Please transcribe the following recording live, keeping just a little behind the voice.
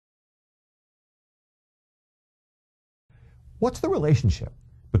What's the relationship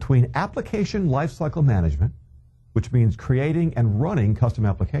between application lifecycle management, which means creating and running custom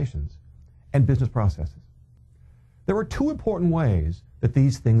applications, and business processes? There are two important ways that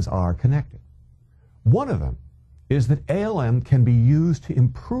these things are connected. One of them is that ALM can be used to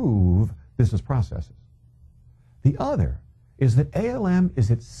improve business processes. The other is that ALM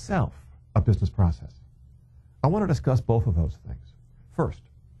is itself a business process. I want to discuss both of those things. First,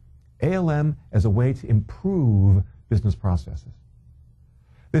 ALM as a way to improve business processes.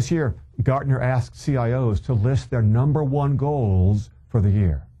 This year, Gartner asked CIOs to list their #1 goals for the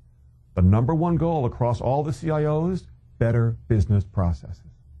year. The #1 goal across all the CIOs, better business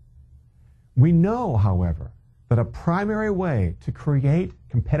processes. We know, however, that a primary way to create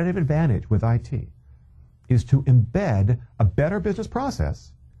competitive advantage with IT is to embed a better business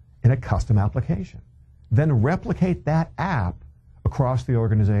process in a custom application, then replicate that app across the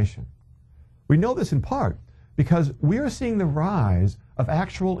organization. We know this in part because we are seeing the rise of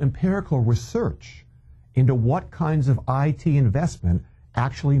actual empirical research into what kinds of IT investment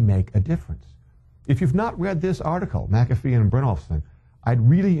actually make a difference. If you've not read this article, McAfee and Brynolfsson, I'd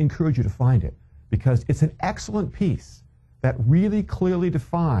really encourage you to find it because it's an excellent piece that really clearly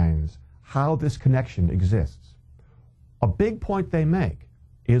defines how this connection exists. A big point they make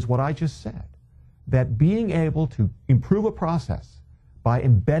is what I just said, that being able to improve a process by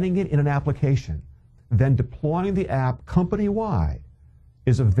embedding it in an application, then deploying the app company-wide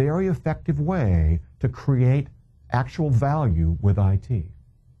is a very effective way to create actual value with IT.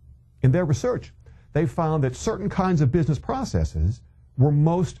 In their research, they found that certain kinds of business processes were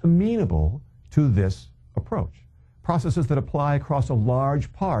most amenable to this approach. Processes that apply across a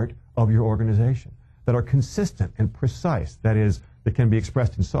large part of your organization, that are consistent and precise, that is, that can be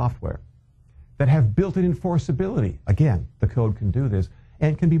expressed in software, that have built-in enforceability. Again, the code can do this,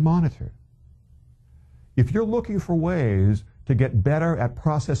 and can be monitored. If you're looking for ways to get better at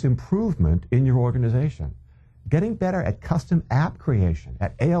process improvement in your organization, getting better at custom app creation,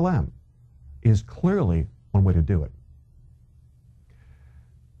 at ALM, is clearly one way to do it.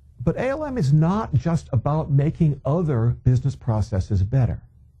 But ALM is not just about making other business processes better.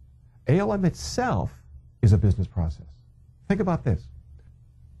 ALM itself is a business process. Think about this.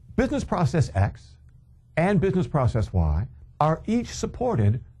 Business process X and business process Y are each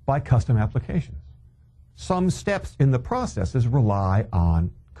supported by custom applications. Some steps in the processes rely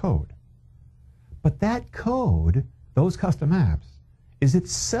on code. But that code, those custom apps, is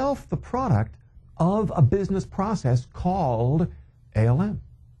itself the product of a business process called ALM.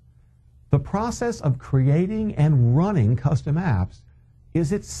 The process of creating and running custom apps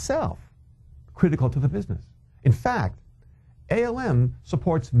is itself critical to the business. In fact, ALM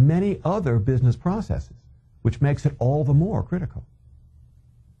supports many other business processes, which makes it all the more critical.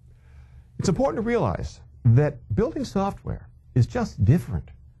 It's important to realize that building software is just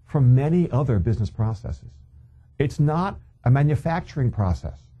different from many other business processes. It's not a manufacturing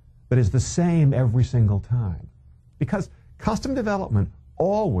process that is the same every single time, because custom development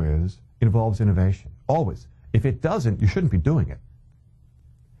always involves innovation, always. If it doesn't, you shouldn't be doing it.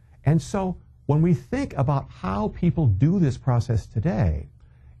 And so when we think about how people do this process today,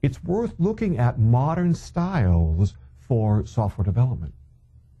 it's worth looking at modern styles for software development.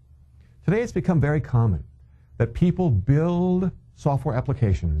 Today it's become very common that people build software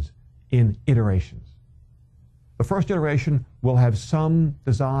applications in iterations. The first iteration will have some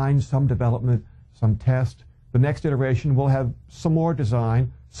design, some development, some test. The next iteration will have some more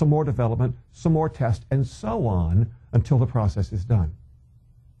design, some more development, some more test, and so on until the process is done.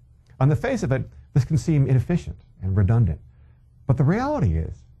 On the face of it, this can seem inefficient and redundant. But the reality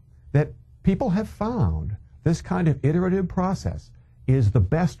is that people have found this kind of iterative process is the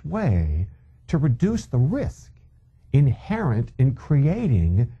best way to reduce the risk inherent in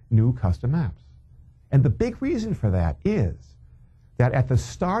creating new custom apps. And the big reason for that is that at the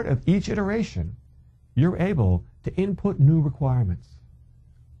start of each iteration, you're able to input new requirements.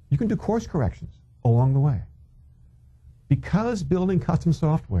 You can do course corrections along the way. Because building custom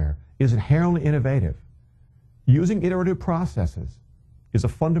software is inherently innovative, using iterative processes is a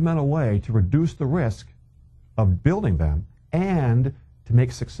fundamental way to reduce the risk of building them and to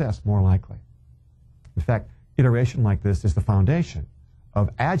make success more likely. In fact, iteration like this is the foundation of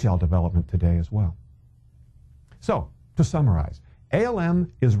agile development today as well. So, to summarize,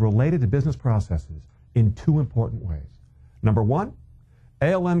 ALM is related to business processes in two important ways. Number one,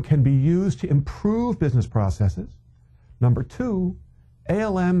 ALM can be used to improve business processes. Number two,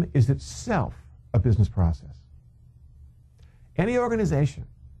 ALM is itself a business process. Any organization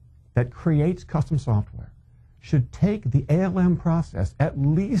that creates custom software should take the ALM process at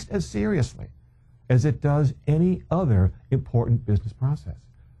least as seriously as it does any other important business process.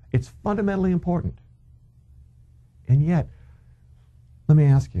 It's fundamentally important. And yet, let me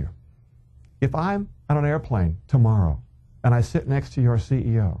ask you, if I'm on an airplane tomorrow and I sit next to your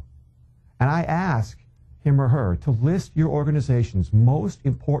CEO and I ask him or her to list your organization's most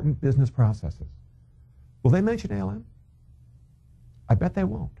important business processes, will they mention ALM? I bet they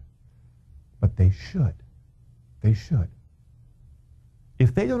won't. But they should. They should.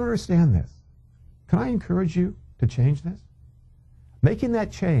 If they don't understand this, can I encourage you to change this? Making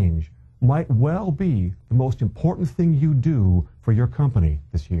that change might well be the most important thing you do for your company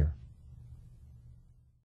this year.